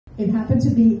It happened to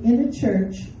be in a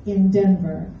church in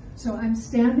Denver. So I'm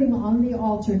standing on the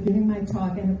altar giving my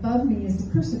talk, and above me is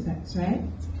the crucifix, right?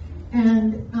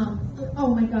 And,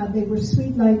 oh my God, they were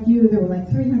sweet like you. There were like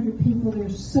 300 people. They were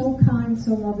so kind,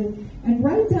 so loving. And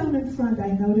right down in front,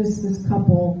 I noticed this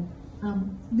couple.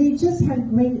 They just had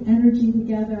great energy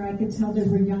together. I could tell they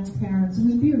were young parents. It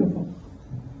was beautiful.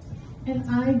 And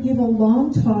I give a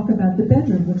long talk about the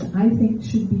bedroom, which I think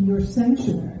should be your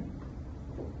sanctuary.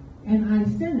 And I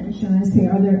finish, and I say,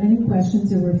 are there any questions?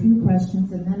 There were a few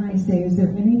questions. And then I say, is there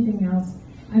anything else?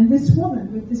 And this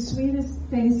woman, with the sweetest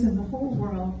face in the whole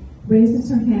world, raises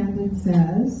her hand and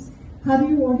says, how do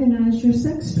you organize your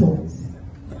sex toys?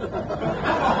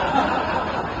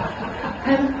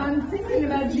 And I'm thinking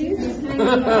about Jesus hanging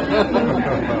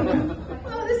behind me.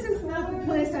 Oh, this is not the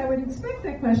place I would expect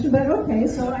that question, but okay,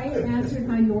 so I answered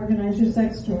how you organize your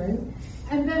sex toys.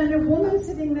 And then a woman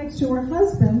sitting next to her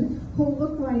husband, who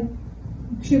looked like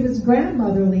she was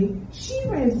grandmotherly, she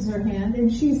raises her hand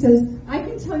and she says, I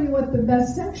can tell you what the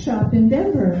best sex shop in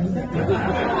Denver is.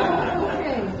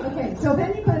 Okay. So if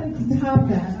anybody can top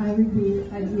that, I'd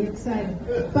be excited.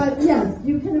 But yes,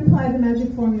 you can apply the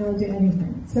magic formula to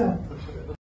anything. So